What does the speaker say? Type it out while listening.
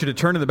To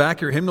turn in the back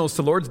of your hymnals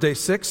to Lord's Day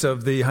 6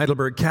 of the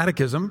Heidelberg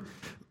Catechism,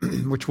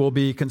 which we'll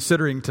be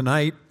considering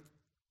tonight.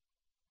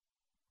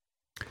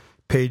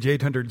 Page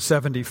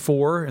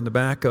 874 in the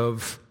back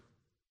of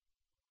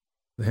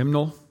the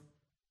hymnal.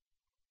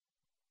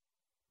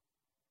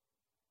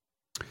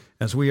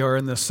 As we are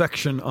in this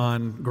section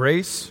on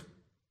grace,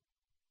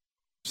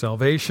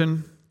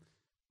 salvation,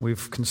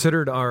 we've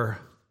considered our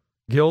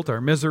guilt, our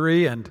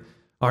misery, and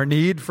our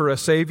need for a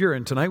Savior.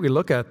 And tonight we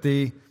look at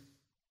the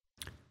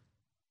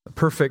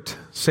perfect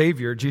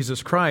Savior,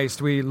 Jesus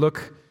Christ. We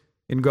look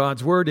in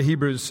God's Word to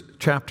Hebrews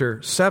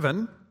chapter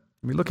 7.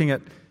 We're looking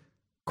at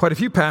quite a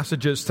few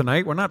passages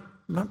tonight. We're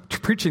not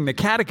preaching the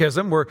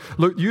catechism. We're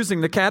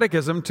using the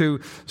catechism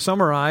to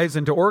summarize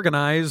and to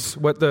organize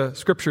what the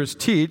Scriptures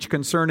teach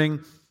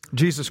concerning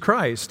Jesus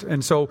Christ.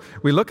 And so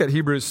we look at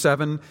Hebrews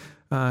 7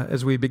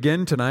 as we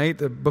begin tonight.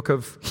 The book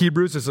of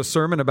Hebrews is a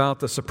sermon about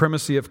the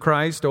supremacy of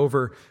Christ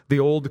over the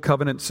old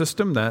covenant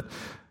system, that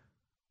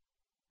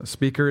the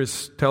speaker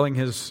is telling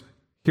his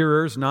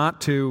hearers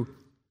not to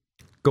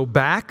go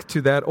back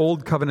to that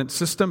old covenant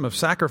system of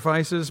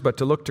sacrifices, but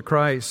to look to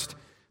Christ,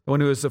 the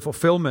one who is the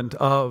fulfillment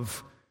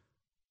of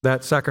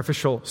that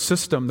sacrificial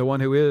system, the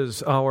one who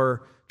is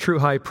our true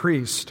high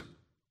priest.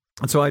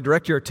 And so I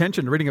direct your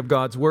attention to reading of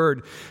God's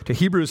Word to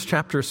Hebrews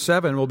chapter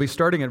 7. We'll be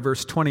starting at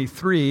verse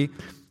 23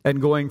 and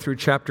going through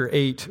chapter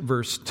 8,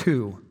 verse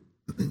 2.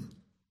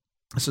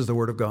 This is the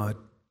Word of God.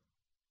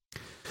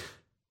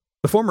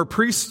 The former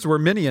priests were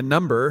many in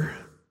number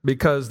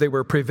because they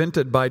were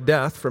prevented by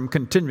death from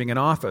continuing in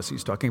office.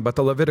 He's talking about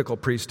the Levitical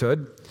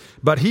priesthood.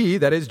 But he,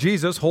 that is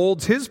Jesus,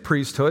 holds his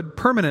priesthood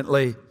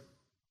permanently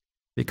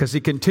because he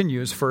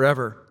continues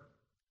forever.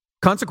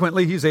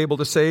 Consequently, he's able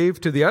to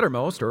save to the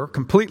uttermost, or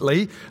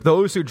completely,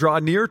 those who draw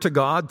near to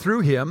God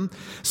through him,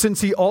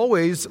 since he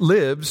always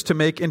lives to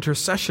make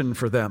intercession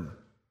for them.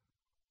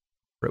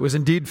 For it was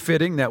indeed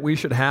fitting that we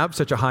should have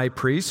such a high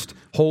priest,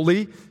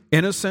 holy,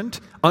 innocent,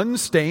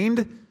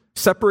 unstained,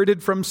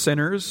 separated from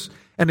sinners,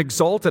 and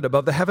exalted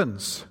above the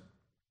heavens.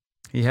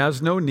 He has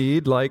no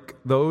need, like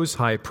those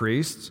high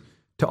priests,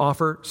 to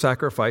offer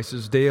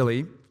sacrifices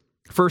daily,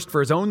 first for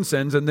his own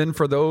sins and then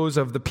for those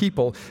of the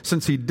people,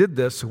 since he did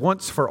this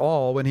once for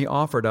all when he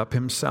offered up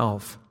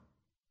himself.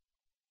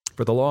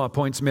 For the law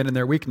appoints men in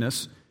their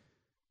weakness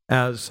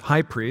as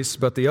high priests,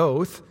 but the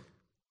oath,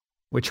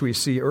 which we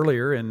see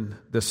earlier in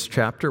this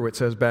chapter, which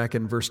says back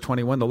in verse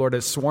 21, the Lord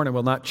has sworn and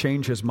will not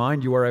change his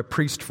mind. You are a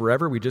priest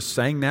forever. We just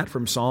sang that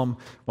from Psalm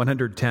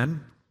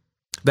 110.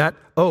 That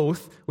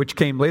oath, which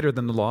came later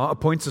than the law,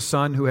 appoints a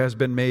son who has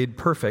been made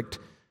perfect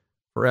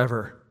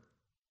forever.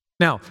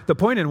 Now, the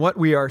point in what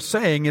we are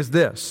saying is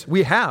this.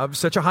 We have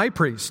such a high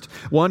priest,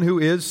 one who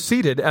is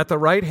seated at the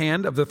right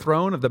hand of the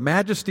throne of the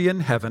majesty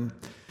in heaven,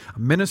 a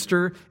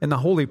minister in the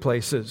holy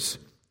places,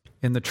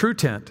 in the true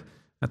tent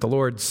that the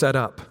Lord set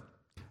up,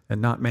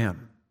 and not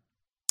man.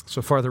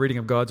 So far, the reading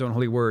of God's own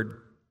holy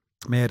word.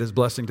 May it his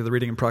blessing to the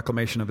reading and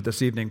proclamation of it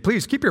this evening.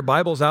 Please keep your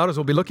Bibles out as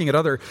we'll be looking at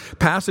other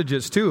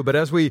passages too. But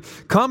as we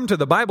come to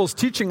the Bible's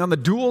teaching on the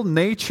dual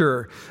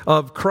nature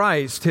of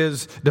Christ,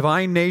 his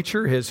divine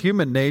nature, his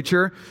human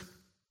nature,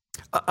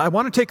 I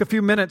want to take a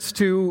few minutes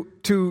to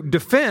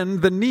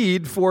defend the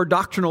need for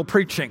doctrinal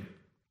preaching.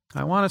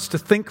 I want us to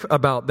think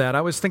about that.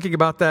 I was thinking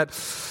about that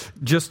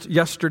just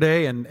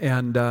yesterday and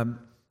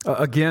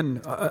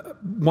again,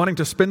 wanting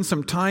to spend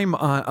some time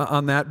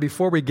on that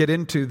before we get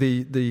into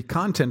the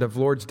content of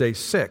Lord's Day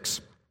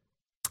 6.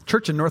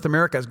 Church in North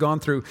America has gone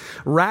through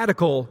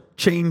radical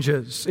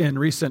changes in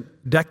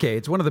recent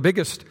decades. One of the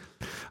biggest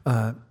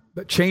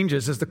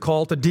changes is the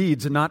call to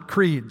deeds and not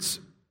creeds.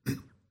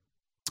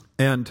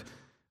 And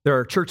there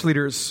are church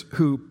leaders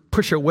who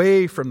push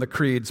away from the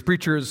creeds,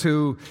 preachers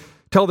who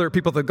tell their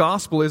people the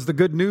gospel is the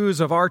good news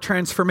of our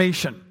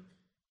transformation.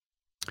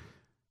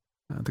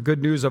 The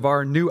good news of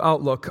our new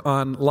outlook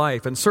on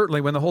life. And certainly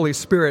when the Holy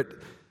Spirit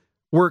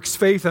works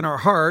faith in our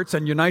hearts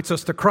and unites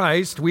us to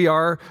Christ, we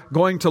are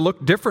going to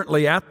look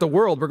differently at the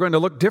world. We're going to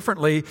look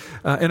differently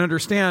and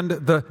understand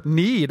the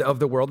need of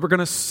the world. We're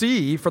going to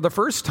see for the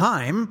first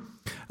time,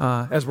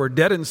 as we're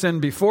dead in sin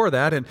before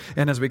that,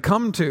 and as we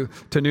come to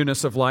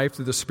newness of life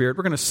through the Spirit,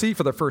 we're going to see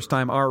for the first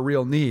time our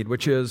real need,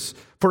 which is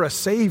for a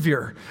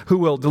Savior who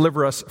will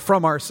deliver us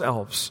from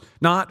ourselves,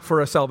 not for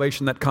a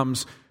salvation that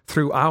comes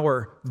through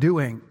our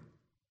doing.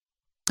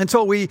 And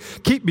so we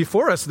keep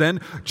before us then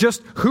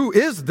just who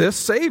is this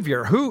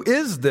Savior? Who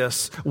is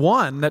this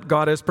one that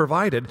God has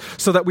provided,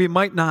 so that we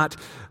might not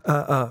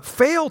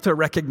fail to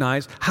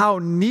recognize how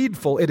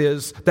needful it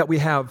is that we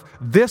have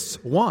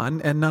this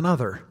one and none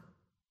other.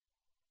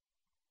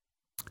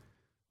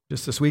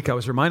 Just this week I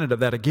was reminded of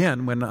that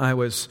again when I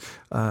was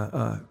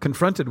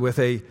confronted with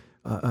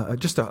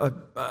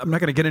I'm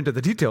not going to get into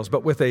the details,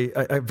 but with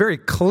a very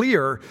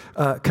clear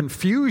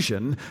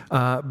confusion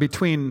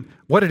between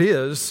what it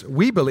is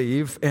we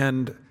believe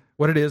and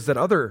what it is that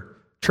other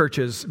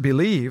churches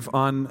believe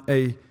on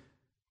a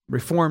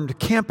Reformed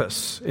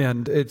campus.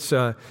 And it's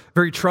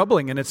very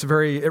troubling, and it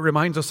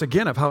reminds us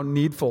again of how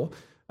needful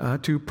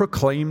to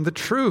proclaim the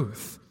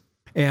truth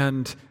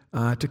and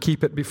to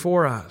keep it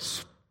before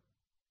us.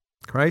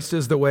 Christ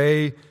is the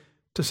way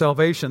to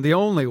salvation, the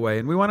only way,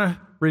 and we want to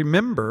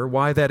remember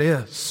why that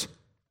is.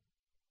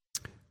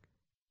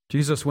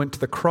 Jesus went to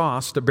the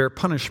cross to bear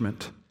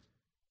punishment.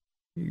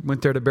 He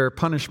went there to bear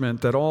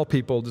punishment that all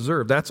people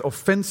deserve. That's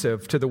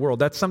offensive to the world.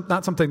 That's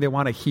not something they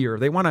want to hear.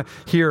 They want to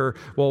hear,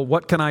 well,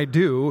 what can I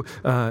do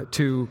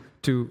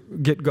to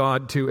get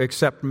God to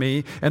accept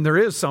me? And there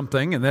is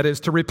something, and that is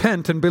to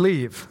repent and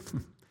believe.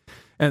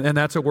 And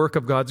that's a work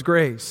of God's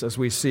grace, as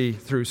we see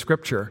through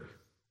Scripture.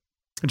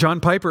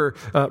 John Piper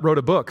wrote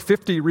a book,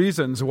 50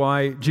 Reasons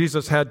Why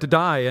Jesus Had to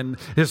Die. And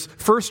his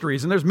first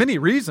reason, there's many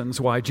reasons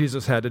why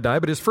Jesus had to die,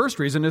 but his first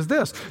reason is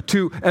this: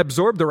 to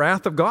absorb the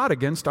wrath of God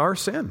against our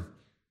sin.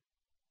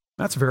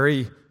 That's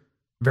very,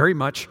 very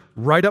much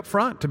right up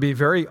front, to be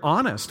very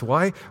honest.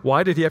 Why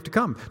did he have to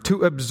come?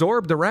 To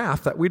absorb the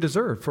wrath that we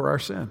deserve for our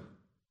sin.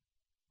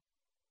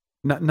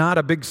 Not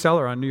a big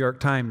seller on New York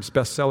Times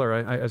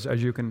bestseller,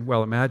 as you can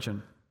well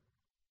imagine.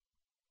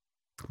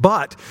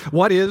 But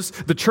what is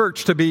the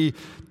church to be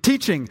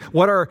teaching?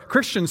 What are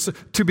Christians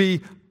to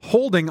be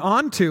holding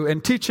on to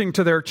and teaching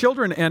to their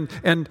children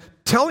and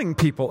telling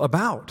people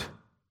about?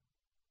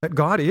 That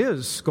God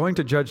is going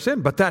to judge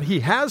sin, but that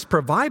he has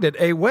provided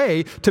a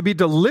way to be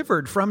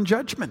delivered from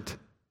judgment.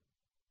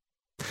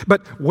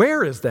 But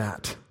where is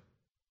that?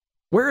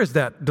 Where is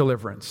that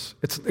deliverance?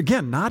 It's,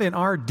 again, not in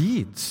our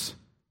deeds,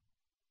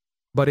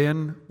 but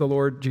in the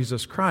Lord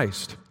Jesus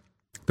Christ.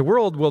 The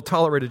world will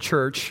tolerate a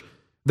church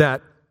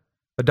that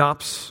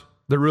adopts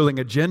the ruling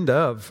agenda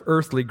of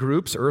earthly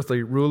groups,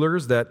 earthly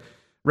rulers that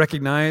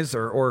recognize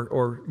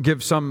or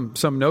give some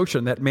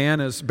notion that man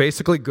is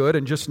basically good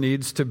and just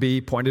needs to be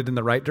pointed in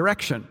the right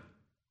direction.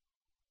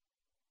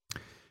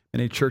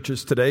 Many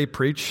churches today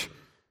preach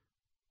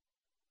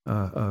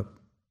a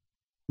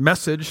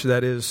message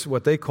that is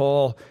what they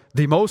call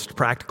the most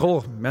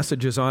practical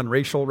messages on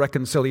racial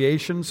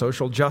reconciliation,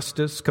 social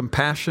justice,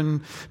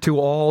 compassion to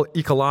all,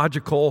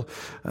 ecological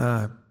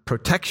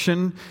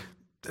protection.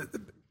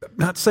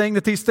 Not saying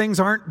that these things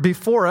aren't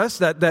before us,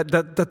 that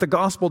the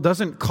gospel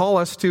doesn't call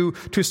us to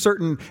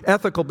certain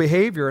ethical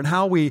behavior and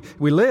how we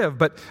live,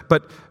 but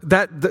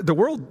that the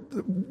world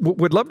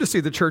would love to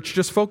see the church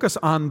just focus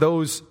on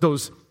those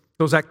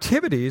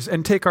activities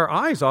and take our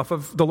eyes off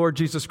of the Lord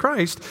Jesus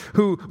Christ,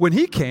 who, when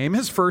he came,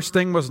 his first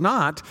thing was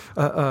not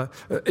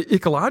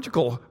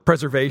ecological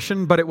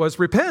preservation, but it was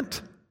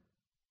repent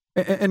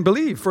and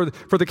believe, for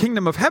the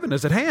kingdom of heaven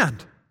is at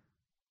hand.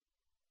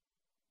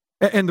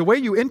 And the way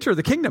you enter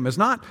the kingdom is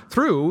not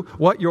through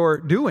what you're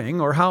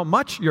doing or how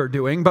much you're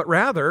doing, but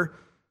rather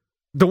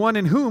the one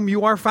in whom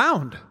you are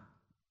found.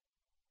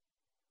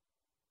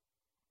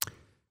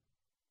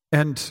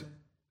 And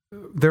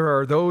there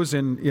are those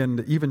in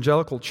the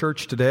evangelical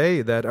church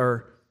today that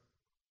are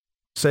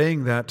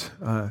saying that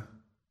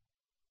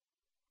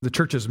the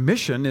church's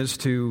mission is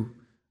to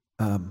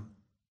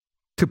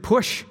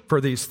push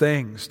for these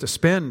things, to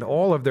spend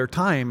all of their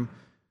time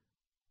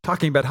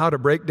talking about how to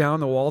break down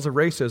the walls of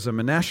racism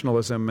and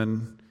nationalism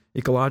and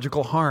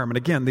ecological harm. And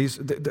again,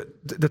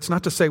 that's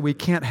not to say we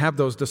can't have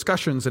those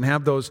discussions and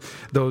have those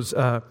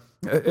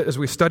as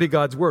we study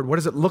God's word. What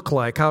does it look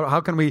like? How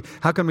can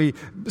we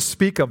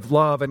speak of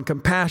love and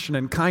compassion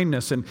and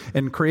kindness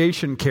and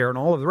creation care and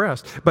all of the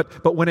rest?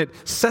 But when it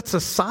sets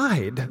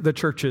aside the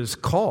church's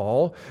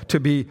call to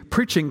be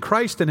preaching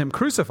Christ and him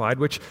crucified,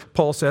 which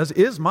Paul says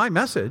is my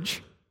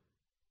message,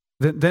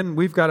 then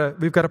we've got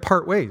to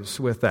part ways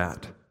with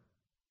that.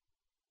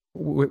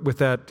 With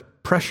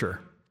that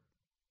pressure.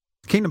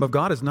 The kingdom of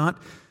God is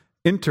not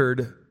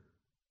entered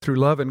through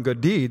love and good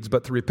deeds,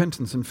 but through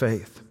repentance and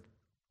faith.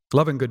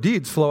 Love and good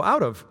deeds flow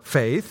out of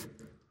faith,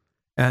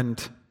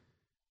 and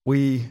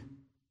we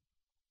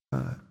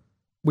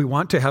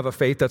want to have a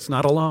faith that's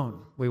not alone.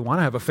 We want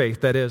to have a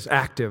faith that is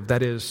active,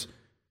 that is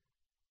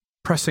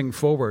pressing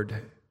forward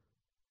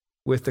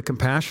with the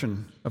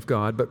compassion of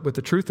God, but with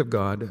the truth of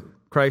God.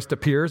 Christ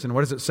appears, and what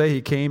does it say?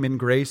 He came in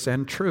grace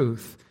and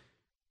truth.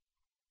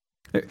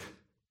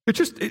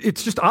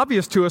 It's just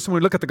obvious to us when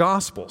we look at the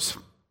Gospels.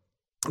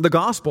 The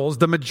Gospels,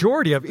 the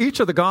majority of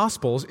each of the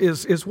Gospels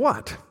is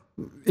what?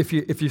 If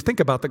you think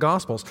about the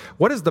Gospels,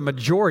 what is the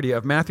majority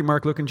of Matthew,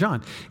 Mark, Luke, and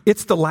John?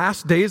 It's the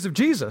last days of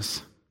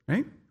Jesus,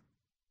 right?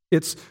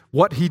 It's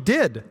what he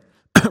did,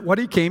 what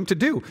he came to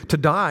do, to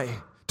die,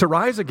 to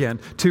rise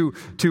again, to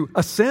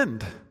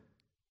ascend.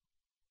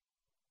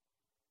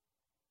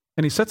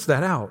 And he sets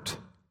that out.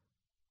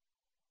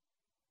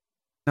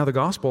 Now, the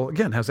gospel,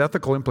 again, has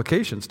ethical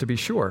implications, to be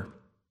sure.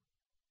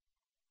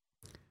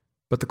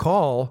 But the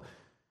call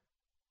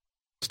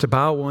is to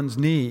bow one's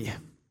knee.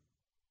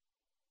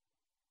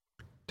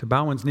 To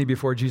bow one's knee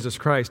before Jesus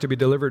Christ, to be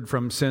delivered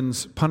from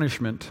sin's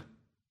punishment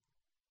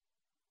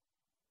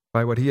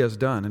by what he has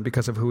done and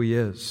because of who he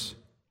is.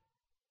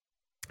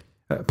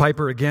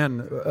 Piper,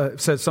 again,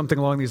 says something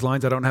along these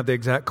lines. I don't have the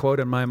exact quote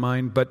in my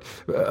mind, but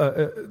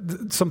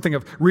something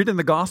of reading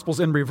the Gospels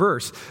in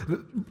reverse.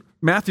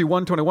 Matthew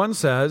 1:21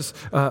 says,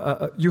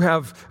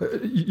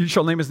 you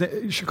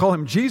shall call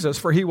him Jesus,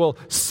 for he will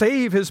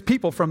save his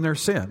people from their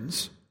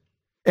sins.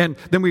 And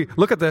then we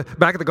look at the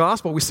back of the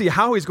gospel, we see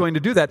how he's going to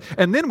do that.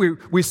 And then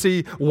we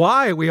see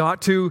why we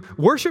ought to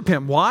worship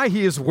him, why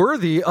he is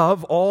worthy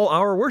of all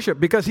our worship,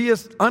 because he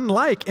is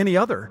unlike any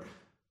other.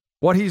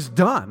 What he's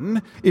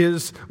done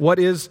is what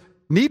is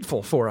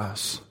needful for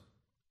us.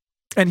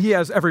 And he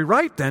has every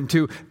right then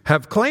to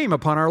have claim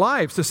upon our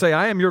lives, to say,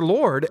 I am your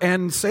Lord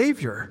and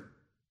Savior.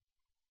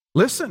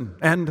 Listen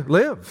and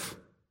live.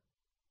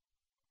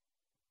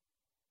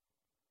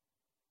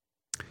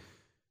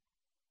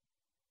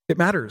 It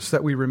matters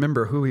that we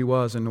remember who he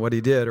was and what he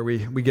did, or we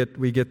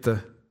get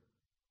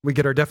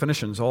our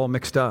definitions all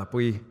mixed up.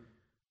 We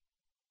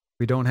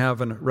don't have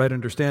a right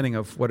understanding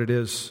of what it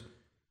is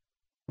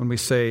when we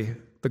say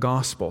the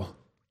gospel.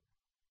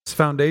 It's the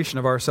foundation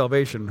of our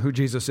salvation, who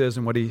Jesus is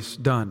and what he's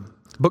done.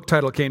 Book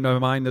title came to my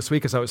mind this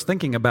week as I was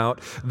thinking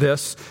about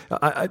this.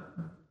 I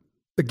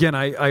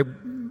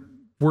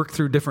work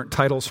through different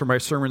titles for my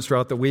sermons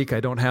throughout the week.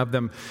 I don't have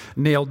them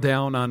nailed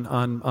down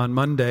on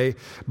Monday.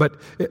 But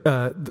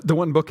the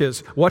one book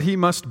is What He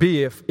Must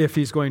Be If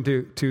He's Going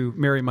to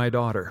Marry My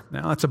Daughter.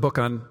 Now, that's a book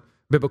on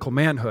biblical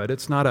manhood.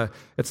 It's not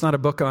a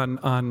book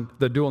on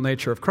the dual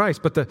nature of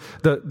Christ. But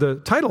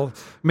the title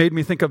made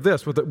me think of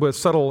this with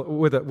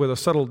a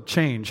subtle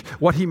change.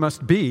 What He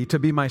must be to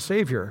be my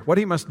Savior. What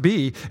He must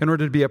be in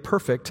order to be a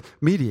perfect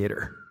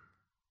mediator.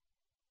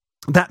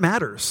 That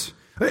matters.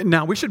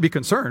 Now, we should be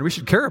concerned. We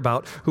should care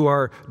about who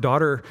our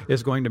daughter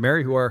is going to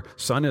marry, who our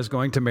son is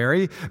going to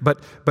marry.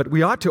 But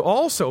we ought to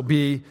also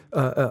be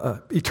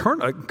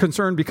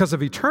concerned because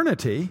of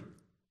eternity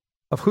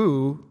of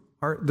who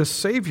the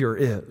Savior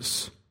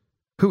is.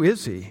 Who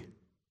is he?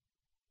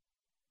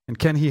 And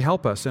can he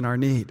help us in our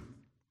need?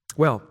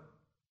 Well,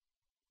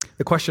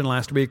 the question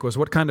last week was,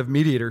 what kind of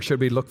mediator should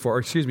we look for?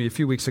 A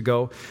few weeks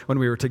ago when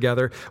we were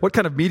together, what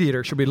kind of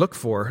mediator should we look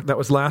for? That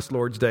was last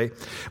Lord's Day.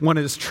 One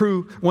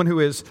who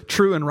is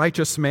true and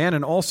righteous man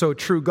and also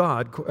true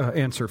God,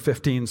 answer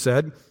 15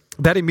 said.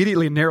 That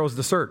immediately narrows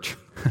the search.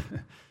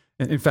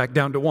 In fact,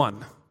 down to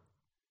one,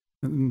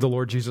 the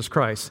Lord Jesus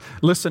Christ.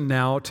 Listen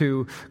now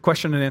to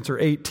question and answer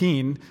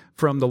 18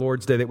 from the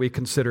Lord's Day that we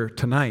consider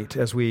tonight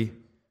as we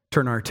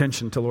turn our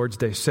attention to Lord's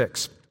Day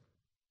 6.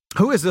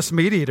 Who is this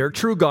mediator,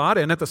 true God,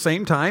 and at the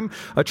same time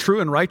a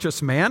true and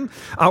righteous man?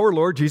 Our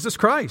Lord Jesus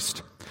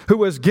Christ, who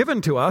was given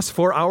to us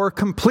for our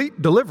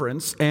complete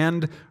deliverance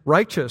and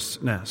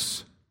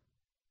righteousness.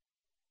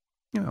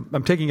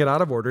 I'm taking it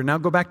out of order. Now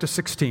go back to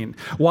 16.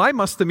 Why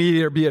must the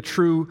mediator be a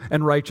true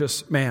and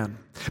righteous man?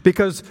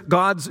 Because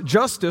God's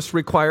justice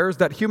requires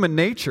that human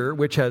nature,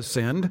 which has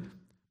sinned,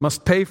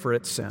 must pay for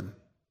its sin.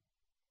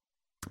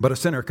 But a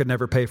sinner could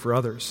never pay for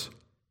others.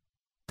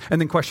 And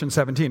then question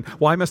 17,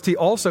 why must he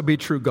also be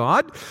true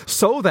God?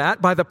 So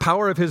that by the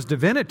power of his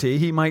divinity,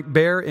 he might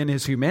bear in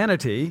his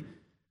humanity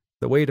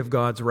the weight of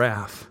God's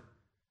wrath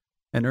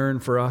and earn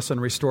for us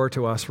and restore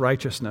to us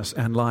righteousness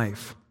and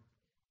life.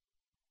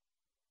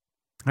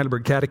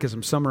 Heidelberg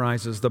Catechism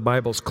summarizes the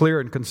Bible's clear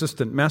and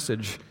consistent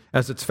message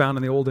as it's found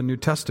in the Old and New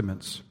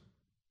Testaments.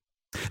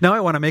 Now I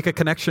want to make a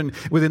connection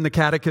within the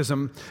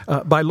Catechism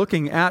by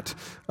looking at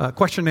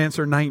question and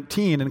answer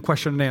 19 and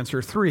question and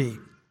answer 3.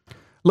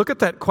 Look at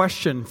that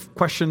question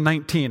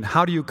 19.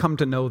 How do you come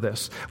to know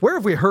this? Where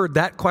have we heard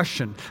that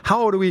question?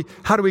 How do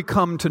we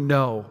come to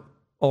know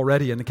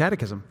already in the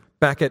Catechism?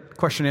 Back at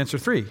question and answer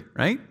 3,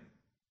 right?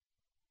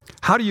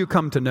 How do you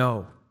come to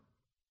know?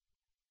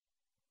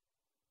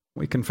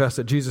 We confess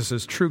that Jesus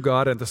is true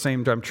God and at the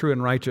same time true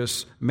and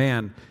righteous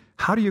man.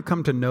 How do you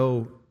come to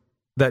know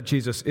that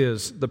Jesus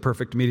is the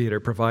perfect mediator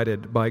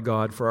provided by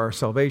God for our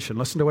salvation?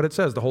 Listen to what it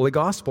says. The Holy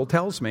Gospel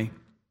tells me.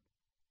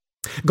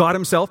 God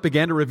himself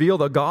began to reveal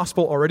the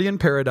gospel already in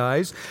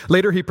paradise.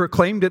 Later, he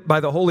proclaimed it by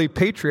the holy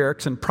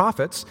patriarchs and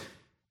prophets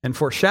and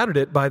foreshadowed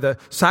it by the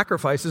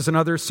sacrifices and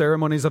other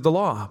ceremonies of the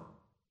law.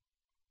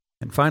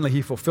 And finally,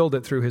 he fulfilled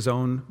it through his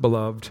own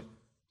beloved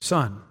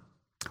Son.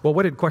 Well,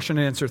 what did question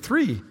and answer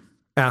 3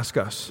 ask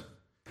us?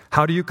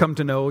 How do you come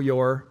to know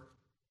your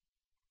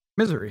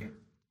misery?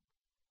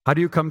 How do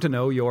you come to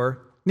know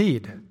your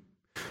need?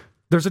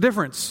 There's a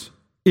difference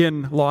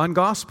in law and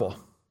gospel,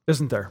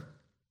 isn't there?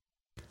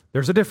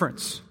 There's a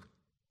difference.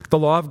 The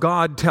law of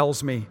God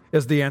tells me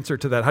is the answer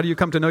to that. How do you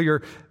come to know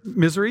your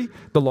misery?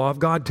 The law of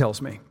God tells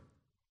me.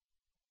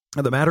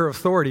 And the matter of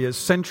authority is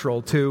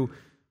central to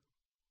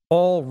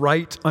all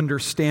right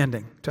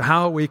understanding, to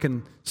how we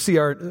can see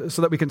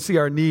so that we can see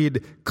our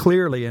need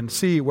clearly and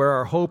see where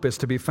our hope is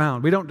to be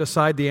found. We don't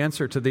decide the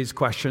answer to these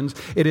questions.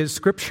 It is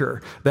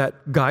Scripture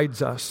that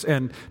guides us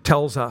and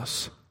tells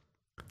us.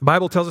 The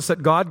Bible tells us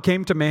that God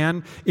came to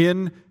man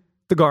in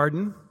the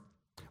garden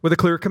with a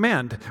clear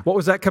command. What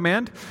was that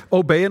command?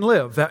 Obey and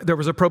live. There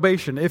was a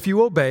probation. If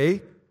you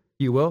obey,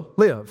 you will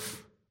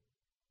live.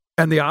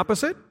 And the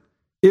opposite?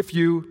 If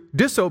you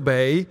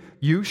disobey,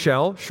 you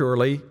shall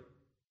surely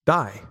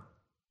die.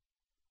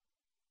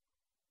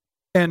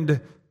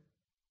 And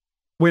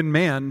when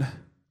man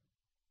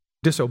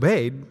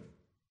disobeyed,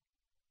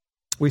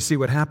 we see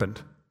what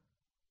happened.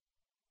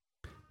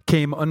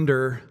 Came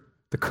under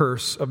the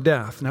curse of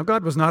death. Now,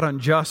 God was not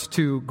unjust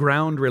to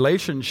ground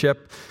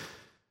relationship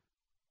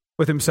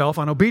with himself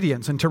on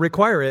obedience and to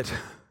require it.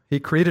 He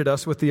created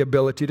us with the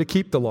ability to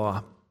keep the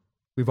law.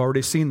 We've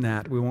already seen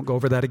that. We won't go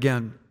over that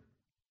again.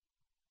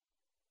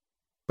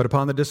 But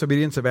upon the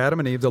disobedience of Adam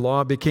and Eve, the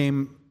law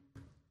became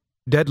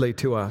deadly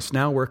to us.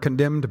 Now we're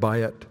condemned by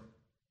it.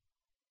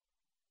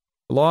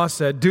 The law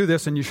said, do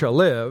this and you shall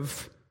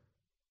live.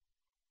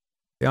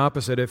 The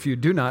opposite, if you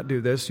do not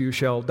do this, you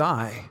shall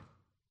die.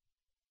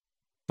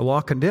 The law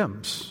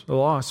condemns. The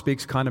law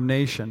speaks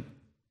condemnation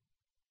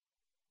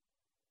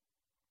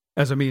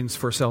as a means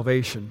for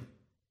salvation.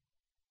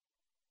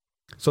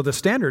 So the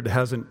standard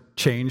hasn't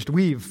changed.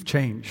 We've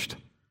changed.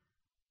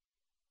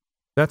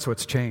 That's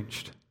what's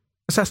changed.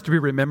 This has to be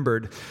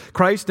remembered.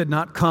 Christ did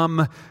not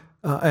come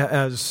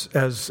as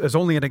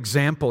only an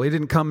example. He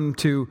didn't come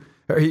to,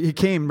 he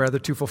came rather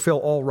to fulfill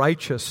all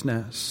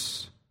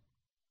righteousness.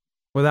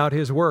 Without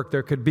his work,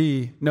 there could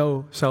be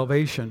no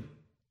salvation.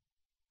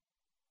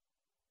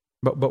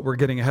 But we're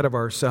getting ahead of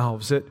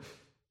ourselves.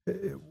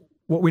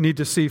 What we need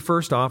to see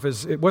first off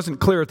is it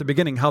wasn't clear at the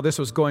beginning how this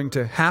was going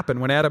to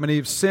happen. When Adam and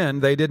Eve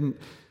sinned, they didn't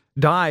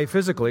die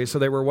physically, so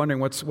they were wondering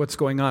what's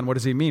going on. What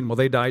does he mean? Well,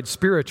 they died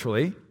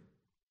spiritually.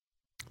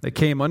 They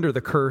came under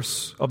the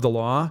curse of the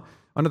law,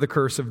 under the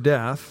curse of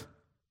death.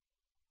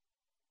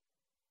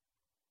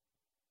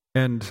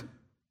 And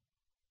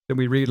then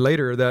we read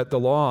later that the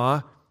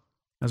law,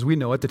 as we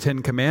know it, the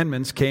Ten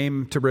Commandments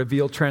came to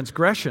reveal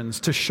transgressions,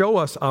 to show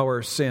us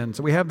our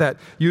sins. We have that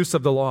use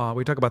of the law.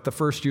 We talk about the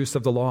first use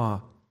of the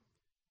law.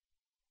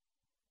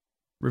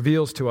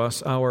 Reveals to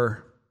us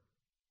our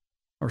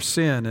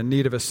sin and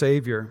need of a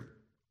Savior.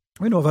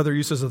 We know of other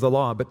uses of the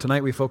law, but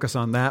tonight we focus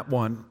on that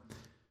one.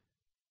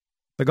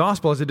 The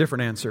gospel is a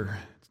different answer.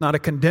 It's not a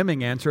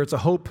condemning answer, it's a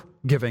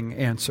hope-giving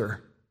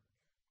answer.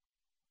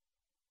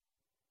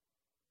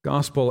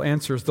 Gospel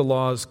answers the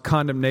law's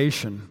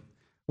condemnation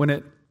when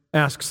it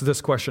asks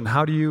this question,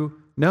 how do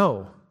you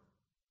know?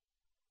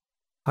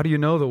 How do you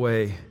know the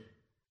way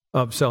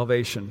of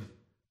salvation?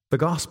 The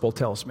gospel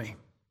tells me.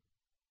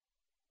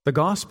 The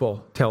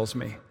gospel tells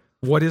me.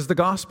 What is the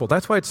gospel?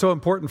 That's why it's so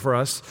important for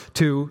us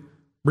to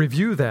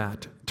review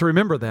that, to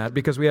remember that,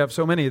 because we have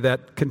so many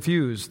that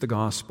confuse the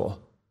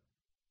gospel.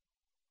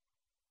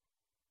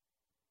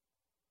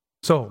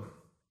 So,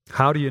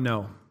 how do you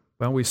know?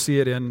 Well, we see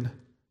it in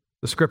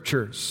the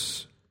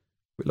Scriptures.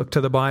 We look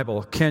to the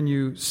Bible. Can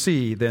you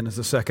see, then, is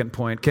the second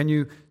point. Can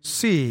you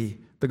see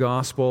the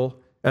gospel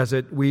as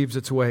it weaves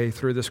its way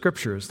through the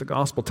Scriptures? The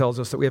gospel tells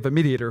us that we have a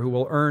mediator who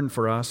will earn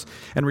for us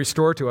and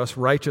restore to us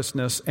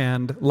righteousness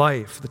and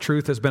life. The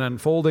truth has been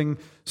unfolding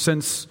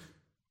since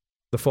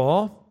the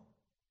fall.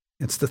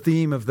 It's the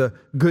theme of the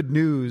good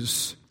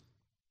news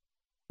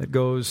that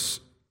goes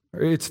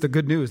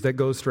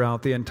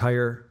throughout the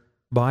entire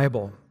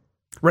Bible.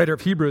 Writer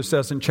of Hebrews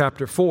says in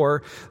chapter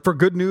 4, for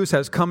good news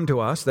has come to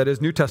us, that is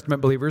New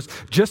Testament believers,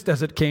 just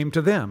as it came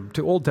to them,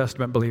 to Old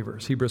Testament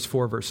believers. Hebrews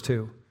 4 verse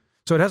 2.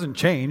 So it hasn't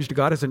changed.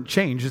 God hasn't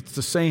changed. It's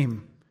the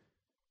same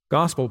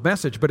gospel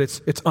message, but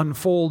it's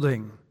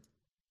unfolding.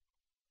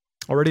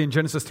 Already in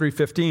Genesis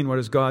 3:15, what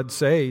does God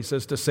say? He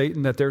says to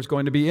Satan that there's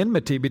going to be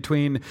enmity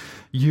between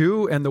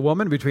you and the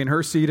woman, between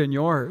her seed and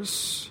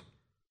yours.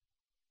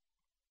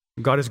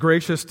 God is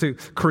gracious to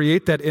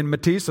create that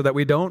enmity so that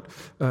we don't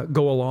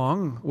go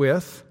along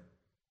with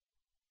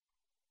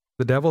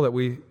the devil, that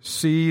we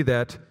see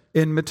that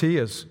enmity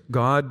as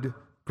God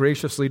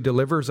graciously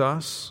delivers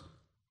us.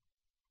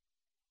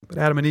 But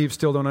Adam and Eve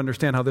still don't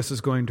understand how this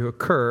is going to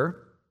occur.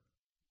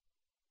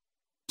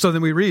 So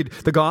then we read,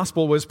 the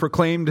gospel was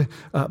proclaimed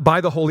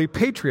by the holy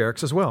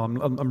patriarchs as well.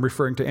 I'm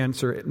referring to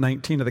answer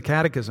 19 of the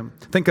Catechism.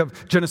 Think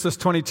of Genesis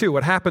 22.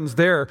 What happens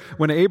there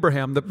when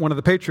Abraham, one of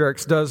the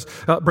patriarchs,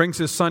 brings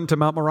his son to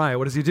Mount Moriah?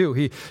 What does he do?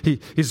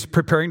 He's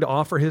preparing to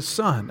offer his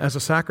son as a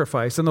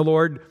sacrifice. And the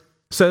Lord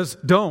says,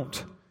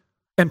 don't,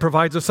 and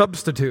provides a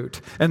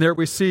substitute. And there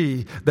we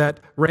see that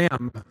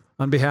ram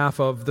on behalf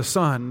of the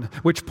son,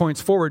 which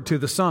points forward to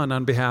the son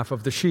on behalf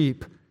of the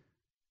sheep.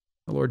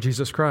 The Lord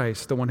Jesus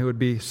Christ, the one who would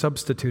be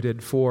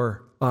substituted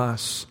for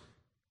us,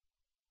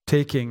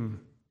 taking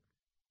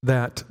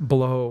that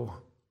blow.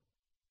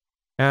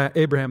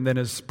 Abraham then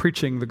is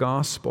preaching the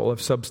gospel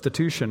of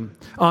substitution.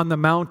 On the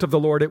mount of the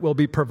Lord it will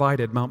be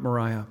provided, Mount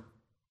Moriah.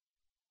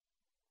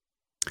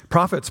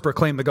 Prophets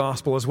proclaim the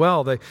gospel as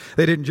well. They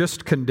didn't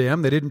just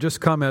condemn. They didn't just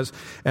come as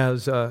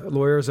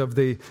lawyers of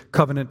the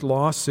covenant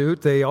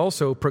lawsuit. They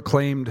also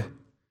proclaimed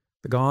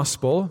the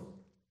gospel.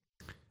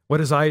 What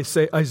does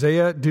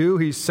Isaiah do?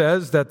 He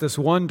says that this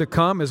one to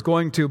come is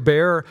going to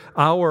bear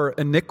our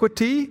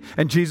iniquity,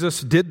 and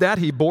Jesus did that.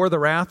 He bore the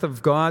wrath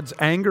of God's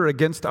anger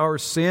against our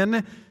sin.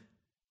 He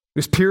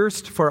was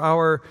pierced for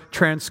our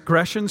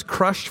transgressions,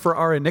 crushed for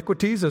our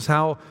iniquities, is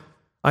how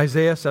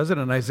Isaiah says it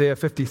in Isaiah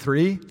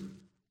 53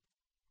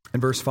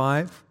 and verse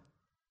 5.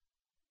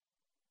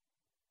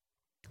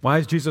 Why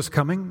is Jesus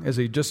coming? Is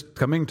he just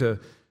coming to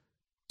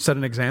set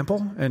an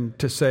example and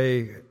to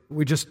say,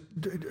 I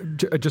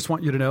just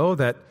want you to know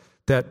that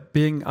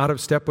being out of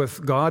step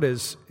with God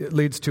it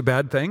leads to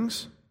bad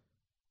things,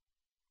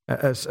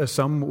 as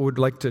some would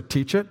like to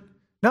teach it?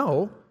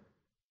 No.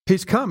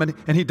 He's come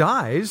and he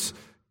dies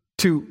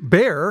to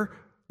bear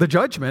the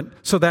judgment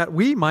so that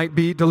we might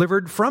be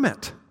delivered from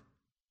it.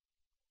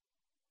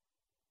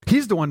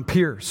 He's the one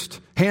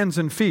pierced, hands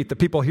and feet. The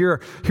people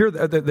hear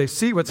they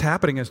see what's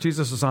happening as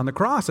Jesus is on the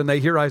cross, and they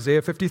hear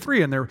Isaiah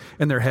 53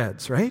 in their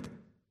heads, right?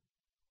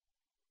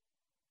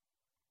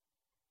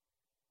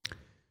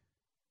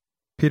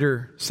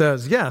 Peter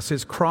says, yes,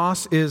 his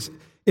cross is,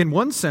 in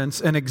one sense,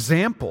 an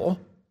example.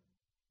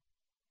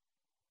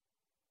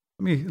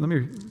 Let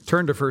me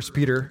turn to 1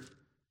 Peter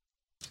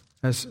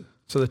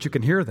so that you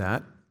can hear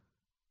that.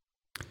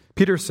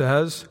 Peter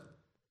says,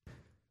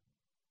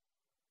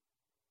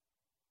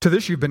 to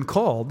this you've been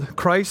called,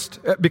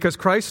 because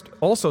Christ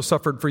also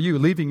suffered for you,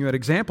 leaving you an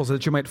example so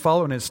that you might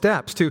follow in his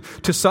steps.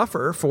 To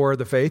suffer for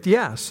the faith,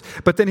 yes.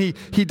 But then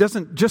he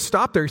doesn't just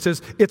stop there. He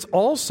says, it's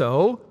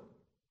also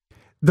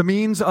the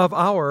means of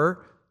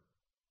our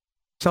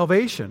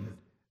salvation.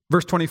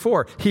 Verse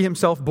 24, he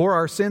himself bore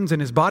our sins in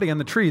his body on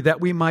the tree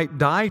that we might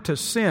die to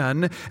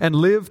sin and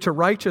live to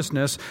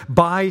righteousness.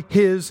 By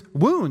his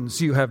wounds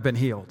you have been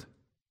healed.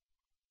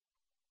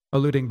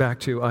 Alluding back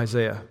to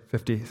Isaiah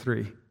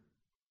 53.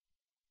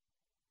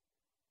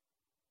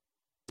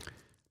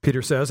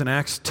 Peter says in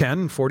Acts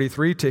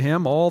 10:43, to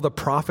him all the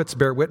prophets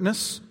bear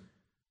witness.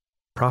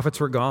 Prophets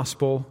were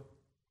gospel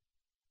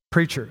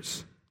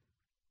preachers.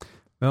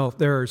 Well,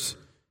 there's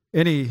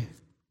any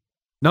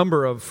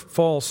number of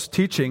false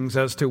teachings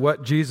as to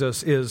what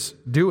Jesus is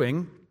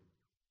doing.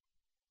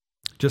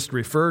 Just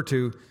refer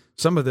to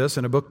some of this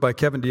in a book by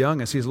Kevin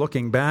DeYoung as he's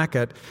looking back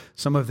at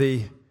some of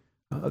the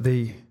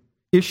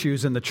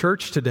issues in the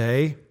church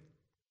today.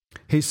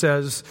 He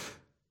says,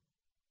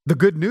 the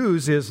good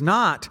news is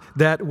not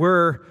that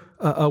we're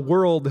a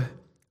world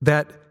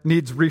that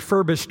needs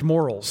refurbished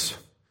morals,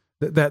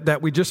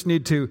 that we just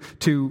need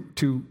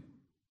to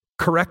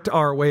correct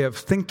our way of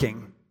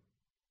thinking.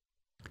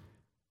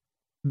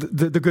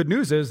 The good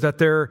news is that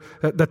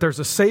there's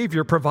a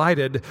Savior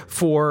provided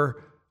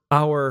for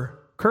our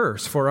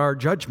curse, for our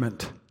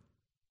judgment.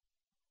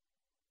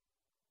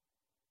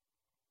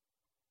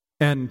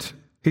 And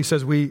he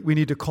says we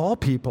need to call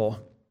people.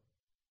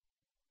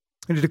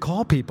 We need to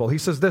call people. He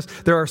says this,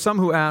 there are some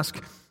who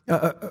ask,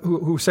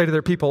 who say to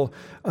their people,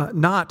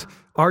 not,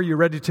 are you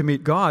ready to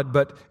meet God,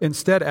 but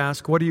instead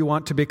ask, what do you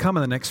want to become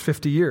in the next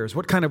 50 years?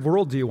 What kind of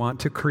world do you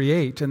want to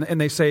create?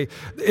 And they say,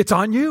 it's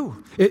on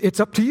you. It's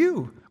up to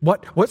you.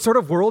 What sort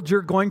of world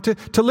you're going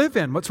to live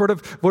in? What sort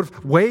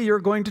of way you're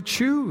going to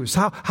choose?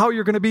 How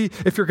you're going to be,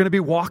 if you're going to be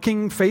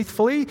walking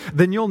faithfully,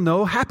 then you'll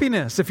know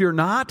happiness. If you're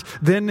not,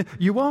 then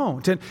you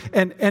won't.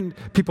 And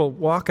people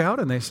walk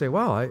out and they say,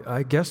 well,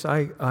 I guess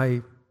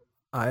I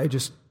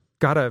just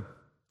got to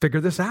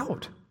figure this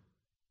out.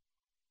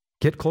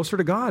 Get closer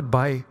to God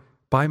by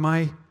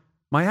my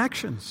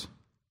actions.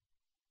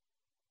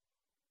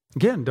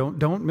 Again,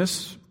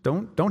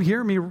 don't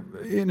hear me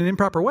in an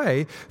improper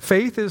way.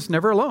 Faith is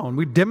never alone.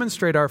 We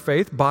demonstrate our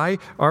faith by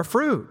our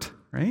fruit,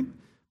 right?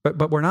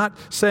 But we're not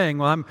saying,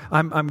 well,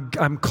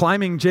 I'm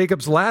climbing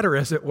Jacob's ladder,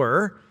 as it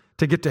were,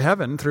 to get to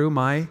heaven through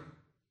my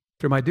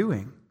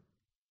doing.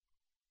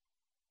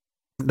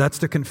 That's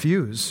to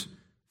confuse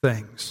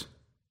things.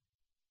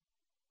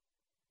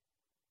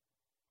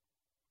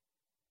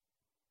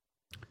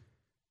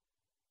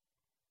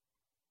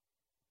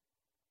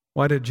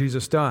 Why did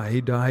Jesus die?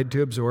 He died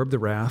to absorb the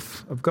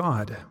wrath of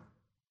God.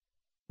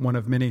 One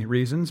of many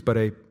reasons, but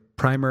a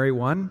primary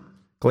one.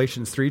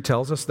 Galatians 3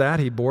 tells us that.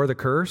 He bore the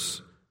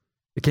curse,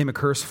 became a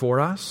curse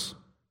for us.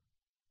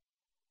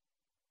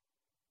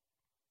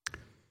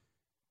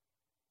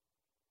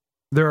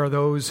 There are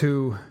those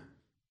who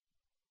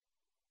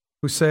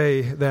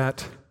say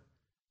that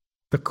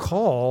the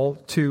call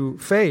to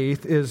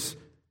faith is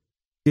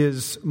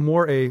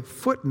more a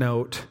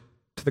footnote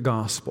to the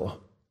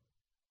gospel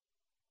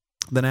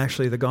than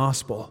actually the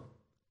gospel.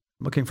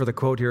 I'm looking for the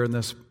quote here in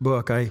this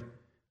book. I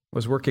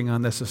was working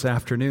on this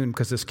afternoon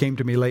because this came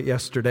to me late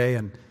yesterday,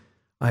 and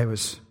I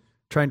was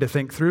trying to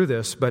think through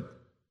this, but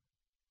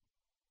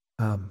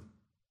I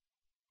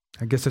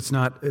guess it's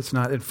not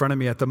in front of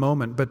me at the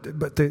moment.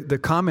 But the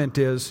comment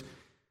is,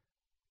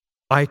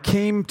 I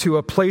came to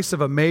a place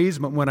of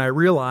amazement when I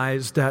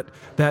realized that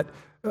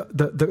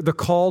the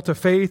call to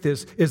faith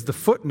is the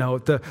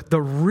footnote.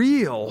 The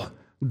real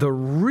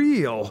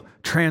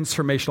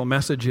transformational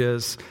message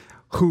is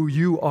who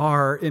you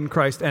are in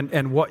Christ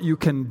and what you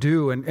can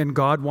do, and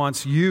God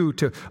wants you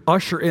to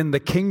usher in the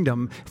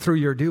kingdom through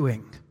your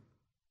doing.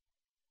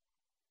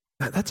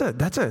 That's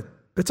a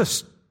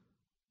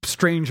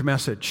strange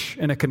message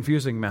and a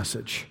confusing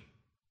message,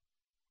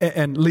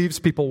 and leaves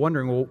people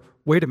wondering, well,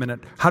 wait a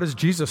minute, how does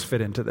Jesus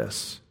fit into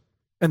this?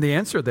 And the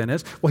answer then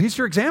is, well, he's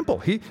your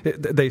example.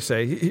 They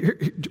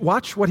say,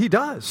 watch what he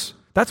does.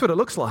 That's what it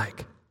looks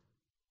like.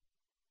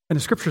 And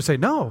the scriptures say,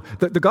 no,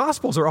 the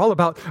Gospels are all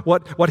about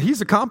what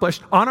he's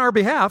accomplished on our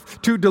behalf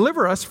to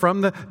deliver us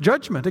from the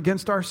judgment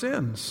against our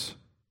sins.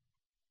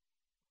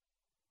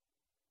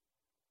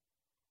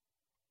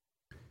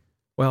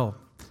 Well,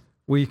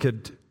 we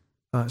could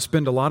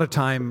spend a lot of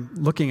time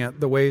looking at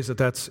the ways that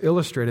that's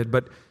illustrated,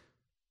 but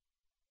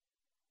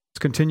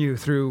continue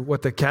through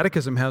what the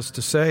Catechism has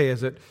to say,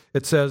 as it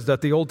says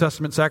that the Old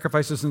Testament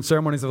sacrifices and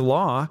ceremonies of the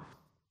law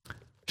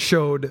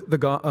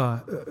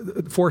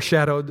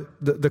foreshadowed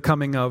the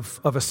coming of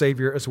a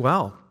Savior as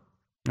well.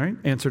 Right?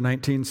 Answer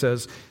 19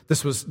 says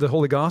the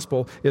Holy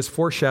Gospel is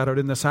foreshadowed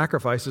in the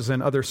sacrifices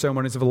and other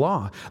ceremonies of the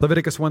law.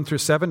 Leviticus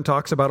 1-7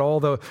 talks about all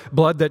the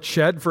blood that's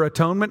shed for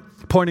atonement,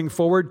 looking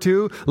forward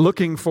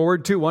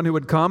to one who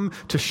would come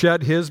to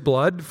shed his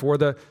blood for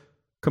the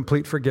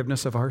complete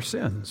forgiveness of our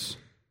sins.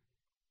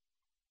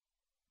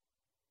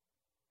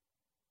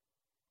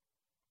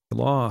 The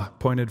law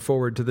pointed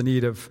forward to the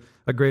need of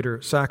a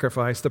greater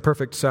sacrifice, the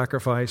perfect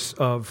sacrifice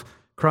of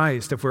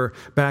Christ. If we're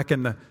back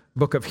in the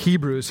book of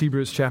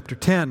Hebrews chapter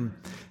 10,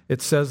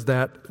 it says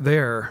that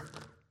there.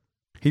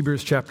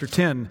 Hebrews chapter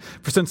 10,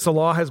 for since the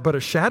law has but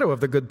a shadow of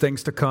the good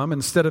things to come,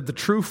 instead of the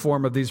true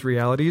form of these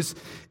realities,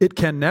 it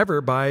can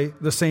never, by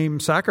the same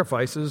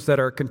sacrifices that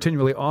are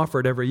continually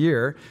offered every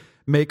year,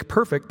 make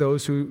perfect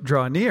those who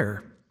draw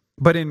near.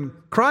 But in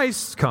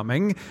Christ's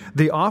coming,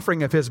 the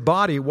offering of his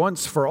body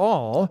once for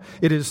all,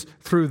 it is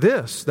through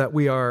this that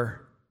we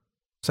are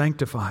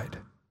sanctified.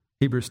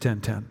 Hebrews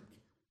 10:10.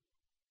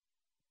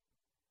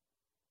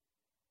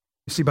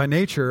 You see, by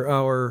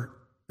nature,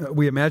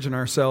 we imagine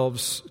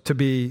ourselves to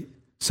be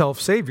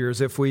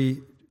self-saviors if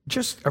we're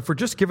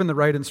just given the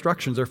right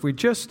instructions, or if we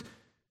just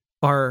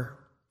are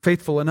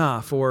faithful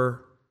enough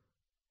or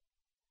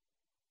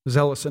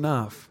zealous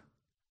enough.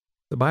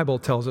 The Bible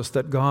tells us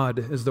that God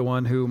is the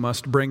one who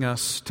must bring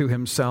us to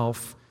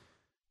himself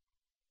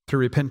through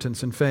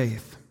repentance and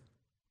faith.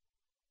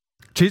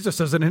 Jesus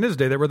says that in his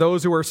day, there were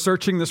those who were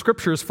searching the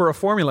Scriptures for a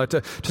formula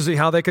to see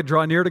how they could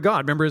draw near to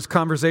God. Remember his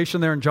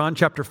conversation there in John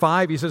chapter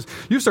 5? He says,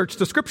 you search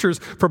the Scriptures,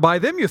 for by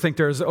them you think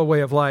there's a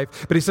way of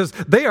life. But he says,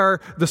 they are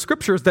the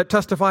Scriptures that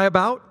testify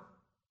about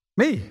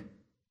me.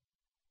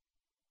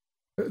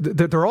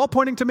 They're all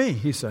pointing to me,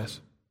 he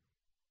says.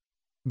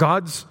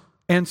 God's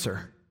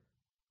answer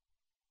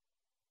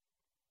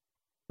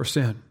for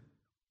sin.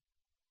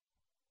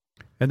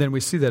 And then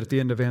we see that at the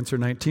end of answer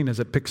 19 as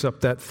it picks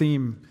up that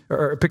theme,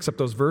 or it picks up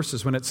those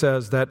verses when it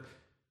says that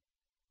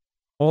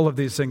all of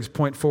these things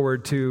point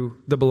forward to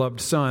the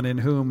beloved Son in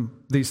whom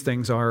these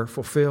things are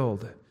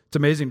fulfilled. It's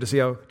amazing to see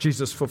how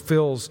Jesus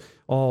fulfills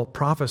all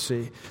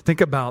prophecy. Think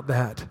about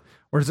that.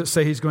 Where does it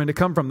say he's going to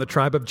come from? The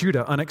tribe of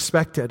Judah,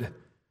 unexpected.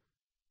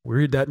 We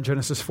read that in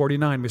Genesis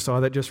 49. We saw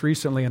that just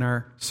recently in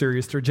our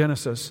series through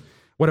Genesis.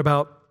 What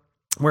about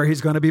where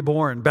he's going to be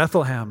born?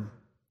 Bethlehem,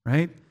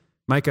 right?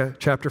 Micah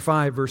chapter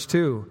 5, verse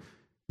 2.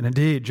 And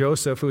indeed,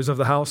 Joseph, who is of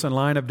the house and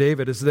line of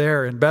David, is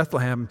there in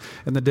Bethlehem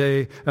in the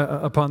day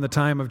upon the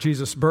time of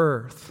Jesus'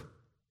 birth.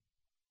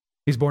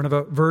 He's born of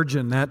a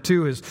virgin. That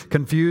too is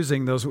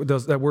confusing, those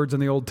words in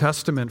the Old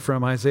Testament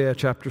from Isaiah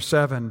chapter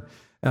 7.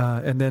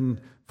 And then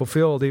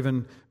fulfilled,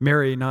 even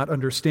Mary not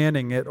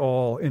understanding it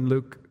all in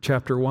Luke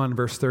chapter 1,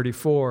 verse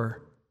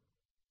 34.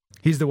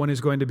 He's the one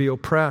who's going to be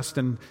oppressed,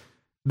 and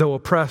though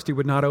oppressed, he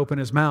would not open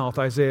his mouth.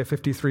 Isaiah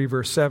 53,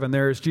 verse 7.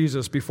 There is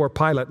Jesus before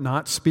Pilate,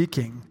 not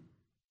speaking.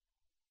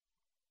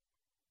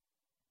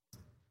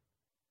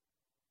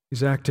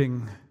 He's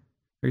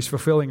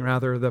fulfilling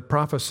the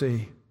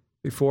prophecy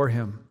before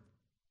him.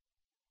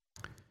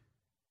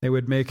 They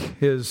would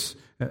make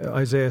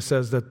Isaiah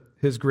says that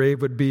his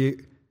grave would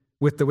be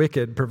with the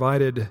wicked,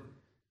 provided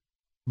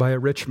by a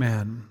rich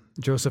man.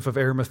 Joseph of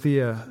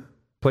Arimathea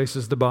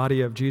places the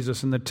body of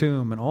Jesus in the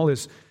tomb, and all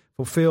is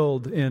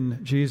fulfilled in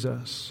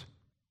Jesus.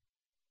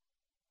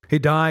 He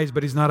dies,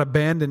 but he's not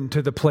abandoned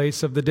to the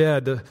place of the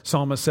dead. The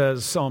psalmist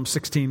says, Psalm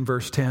 16,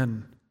 verse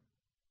 10.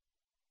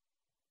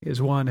 He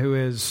is one who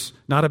is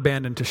not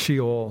abandoned to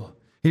Sheol.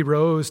 He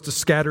rose to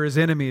scatter his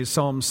enemies,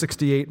 Psalm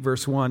 68,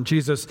 verse 1.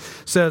 Jesus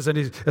says, and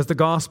as the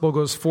gospel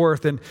goes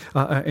forth in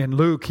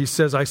Luke, he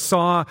says, I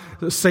saw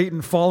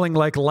Satan falling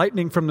like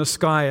lightning from the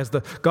sky as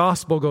the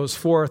gospel goes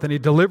forth, and he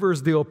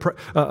delivers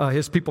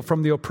his people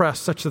from the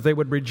oppressed such that they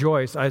would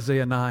rejoice,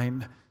 Isaiah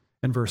 9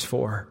 and verse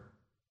 4.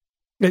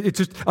 It's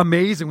just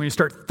amazing when you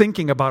start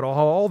thinking about how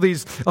all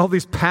these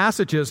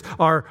passages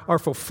are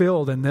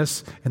fulfilled in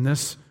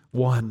this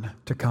one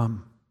to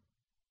come.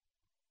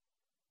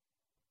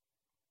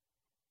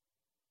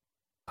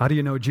 How do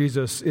you know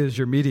Jesus is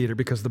your mediator?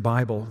 Because the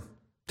Bible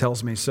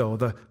tells me so.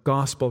 The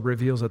gospel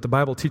reveals it. The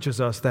Bible teaches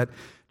us that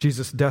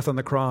Jesus' death on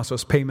the cross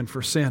was payment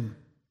for sin.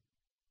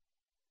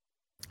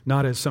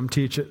 Not as some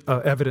teach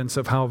evidence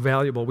of how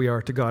valuable we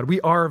are to God. We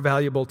are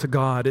valuable to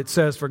God. It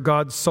says, for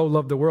God so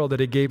loved the world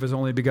that he gave his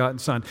only begotten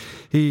Son.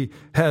 He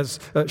has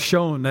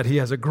shown that he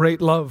has a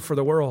great love for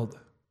the world.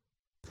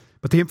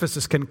 But the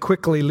emphasis can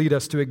quickly lead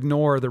us to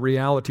ignore the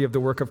reality of the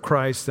work of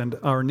Christ and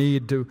our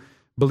need to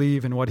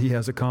believe in what he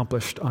has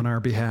accomplished on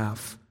our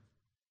behalf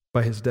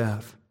by his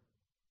death.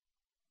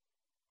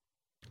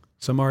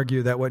 Some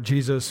argue that what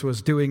Jesus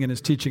was doing in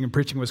his teaching and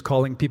preaching was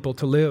calling people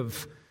to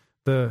live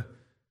to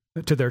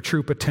their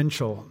true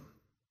potential,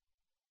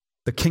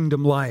 the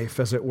kingdom life,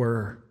 as it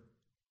were,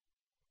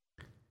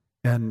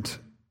 and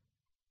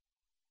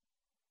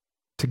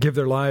to give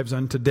their lives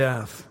unto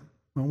death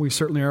Well, we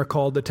certainly are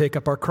called to take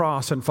up our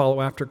cross and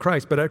follow after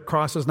Christ, but that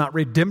cross is not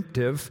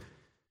redemptive.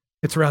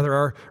 It's rather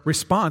our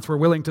response. We're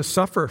willing to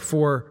suffer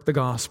for the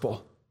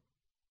gospel.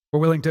 We're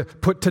willing to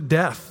put to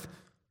death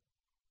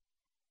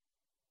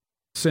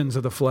sins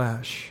of the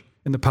flesh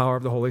in the power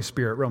of the Holy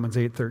Spirit, Romans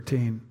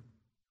 8:13.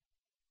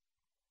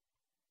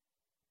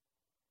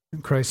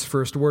 And Christ's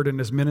first word in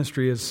his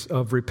ministry is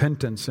of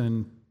repentance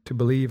and to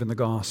believe in the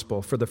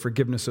gospel for the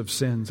forgiveness of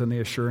sins and the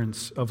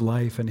assurance of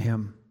life in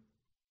him.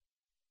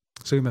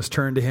 So we must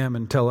turn to him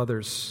and tell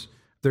others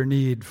their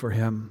need for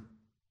him.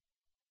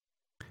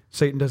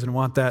 Satan doesn't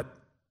want that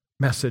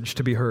message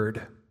to be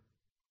heard.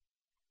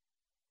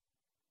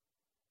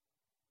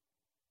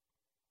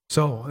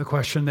 So the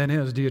question then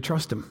is, do you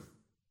trust him?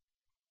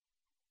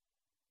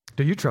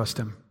 Do you trust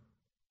him?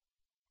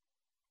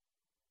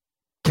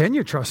 Can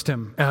you trust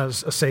him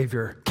as a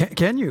Savior?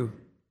 Can you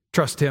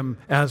trust him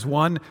as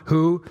one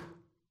who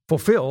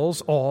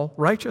fulfills all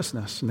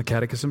righteousness? And the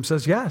Catechism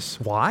says yes.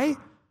 Why?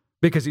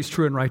 Because he's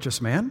true and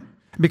righteous man.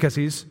 Because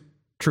he's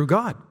true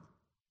God.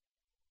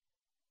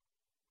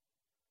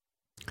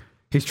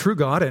 He's true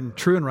God and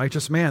true and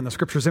righteous man. The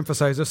Scriptures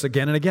emphasize this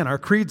again and again. Our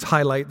creeds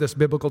highlight this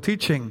biblical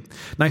teaching.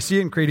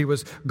 Nicene Creed, he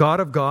was God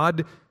of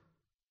God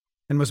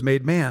and was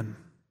made man.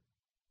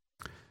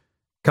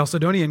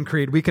 Chalcedonian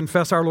Creed, we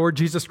confess our Lord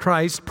Jesus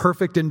Christ,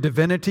 perfect in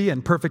divinity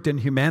and perfect in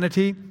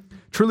humanity,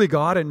 truly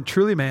God and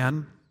truly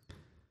man,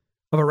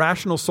 of a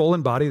rational soul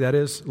and body, that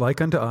is, like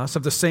unto us,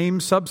 of the same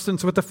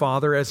substance with the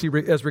Father as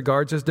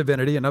regards his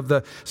divinity, and of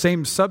the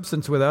same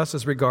substance with us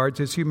as regards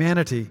his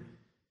humanity,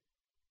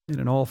 and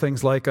in all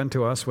things like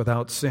unto us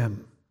without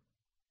sin.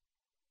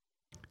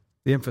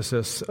 The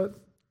emphasis, the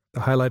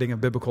highlighting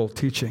of biblical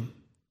teaching.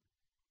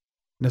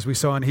 And as we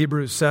saw in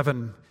Hebrews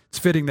 7, it's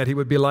fitting that he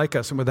would be like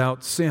us and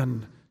without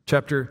sin.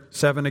 Chapter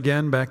 7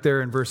 again, back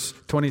there in verse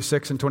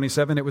 26 and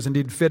 27, it was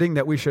indeed fitting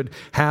that we should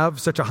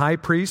have such a high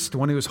priest,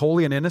 one who is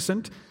holy and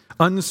innocent,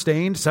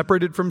 unstained,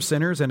 separated from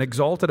sinners, and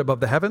exalted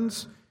above the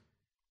heavens.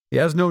 He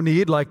has no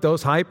need, like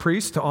those high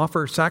priests, to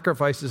offer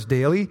sacrifices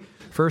daily,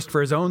 first for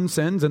his own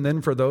sins and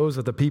then for those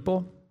of the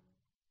people,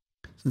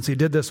 since he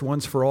did this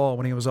once for all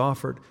when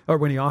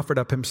he offered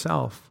up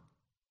himself.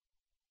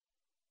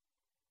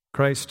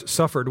 Christ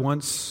suffered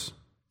once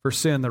for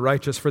sin, the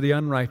righteous for the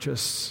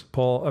unrighteous,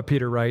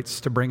 Peter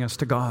writes, to bring us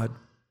to God.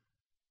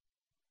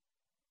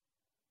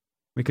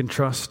 We can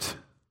trust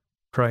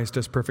Christ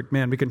as perfect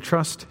man. We can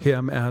trust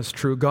him as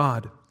true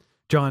God.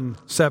 John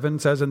 7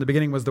 says, in the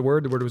beginning was the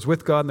Word was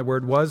with God, and the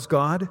Word was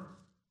God. It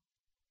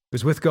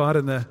was with God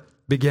in the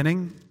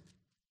beginning.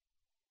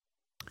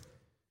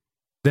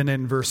 Then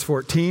in verse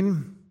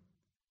 14,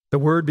 the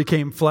Word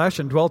became flesh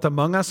and dwelt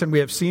among us, and we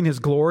have seen his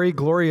glory.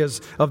 Glory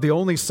is of the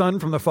only Son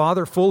from the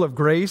Father, full of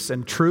grace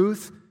and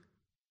truth.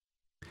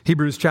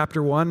 Hebrews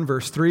chapter 1,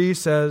 verse 3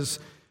 says,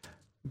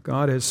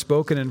 God has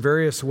spoken in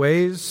various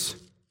ways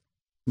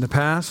in the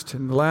past.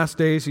 In the last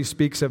days, he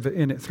speaks of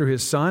it through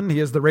his Son. He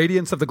is the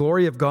radiance of the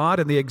glory of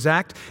God and the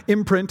exact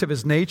imprint of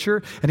his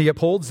nature, and he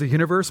upholds the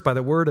universe by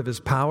the word of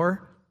his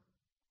power.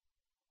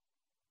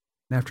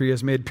 And after he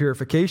has made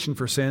purification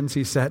for sins,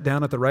 he sat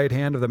down at the right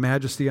hand of the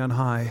Majesty on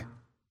high.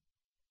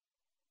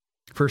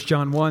 1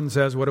 John 1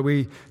 says, what do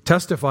we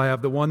testify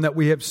of? The one that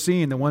we have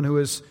seen, the one who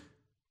is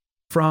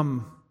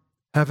from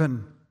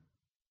heaven,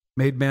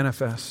 made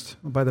manifest.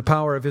 By the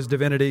power of his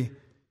divinity,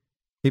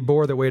 he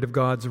bore the weight of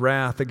God's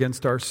wrath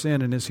against our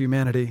sin in his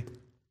humanity.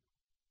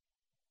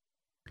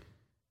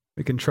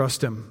 We can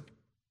trust him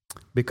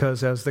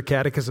because, as the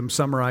Catechism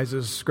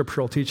summarizes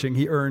scriptural teaching,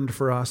 he earned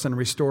for us and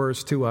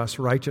restores to us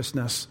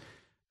righteousness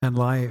and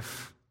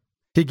life.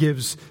 He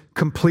gives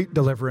complete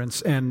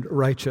deliverance and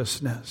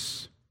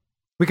righteousness.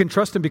 We can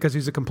trust him because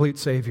he's a complete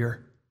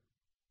Savior.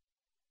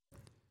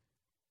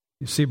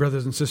 You see,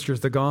 brothers and sisters,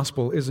 the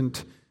gospel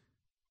isn't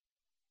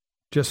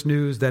just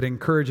news that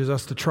encourages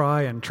us to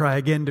try and try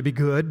again to be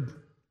good.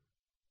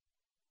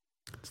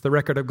 It's the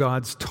record of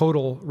God's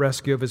total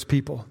rescue of his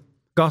people.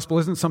 Gospel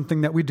isn't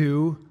something that we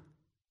do.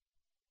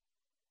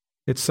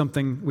 It's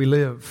something we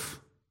live.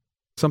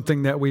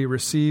 Something that we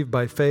receive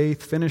by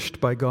faith,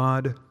 finished by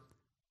God.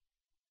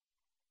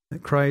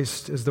 That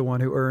Christ is the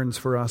one who earns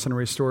for us and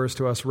restores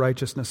to us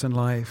righteousness and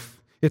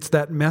life. It's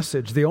that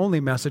message, the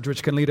only message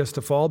which can lead us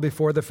to fall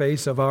before the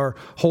face of our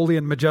holy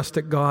and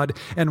majestic God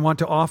and want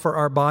to offer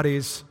our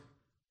bodies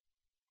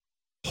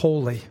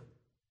holy,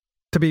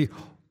 to be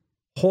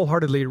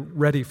wholeheartedly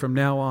ready from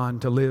now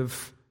on to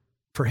live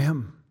for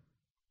him.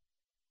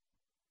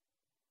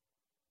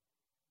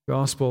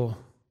 Gospel,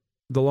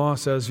 the law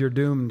says you're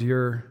doomed,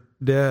 you're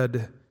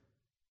dead,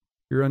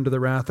 you're under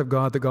the wrath of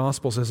God. The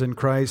gospel says in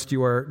Christ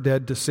you are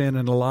dead to sin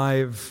and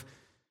alive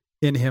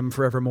in him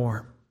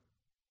forevermore.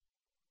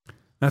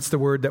 That's the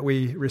word that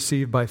we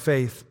receive by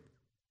faith,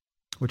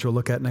 which we'll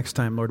look at next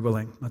time, Lord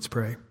willing. Let's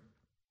pray.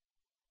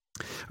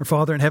 Our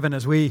Father in heaven,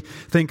 as we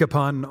think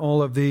upon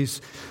all of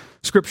these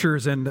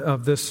scriptures and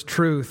of this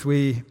truth,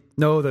 we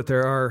know that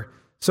there are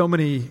so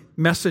many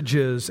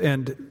messages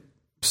and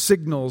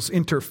signals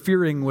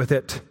interfering with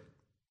it,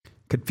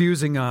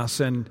 confusing us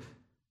and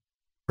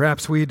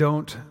Perhaps we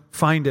don't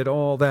find it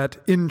all that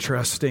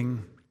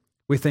interesting.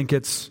 We think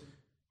it's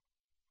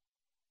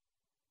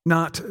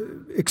not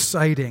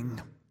exciting.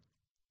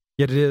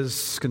 Yet it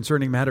is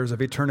concerning matters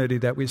of eternity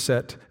that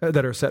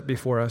are set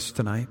before us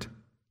tonight.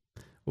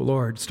 Oh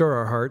Lord, stir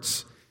our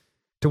hearts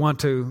to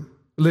want to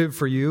live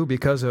for you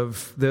because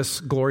of this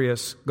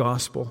glorious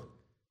gospel.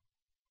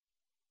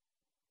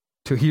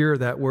 To hear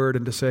that word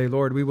and to say,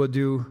 Lord, we will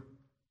do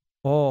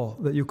all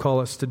that you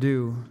call us to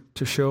do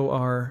to show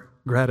our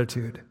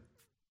gratitude.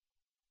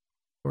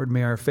 Lord,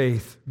 may our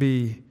faith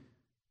be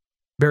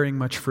bearing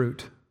much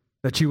fruit,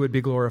 that you would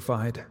be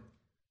glorified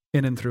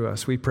in and through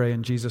us. We pray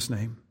in Jesus'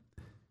 name.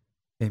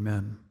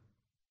 Amen.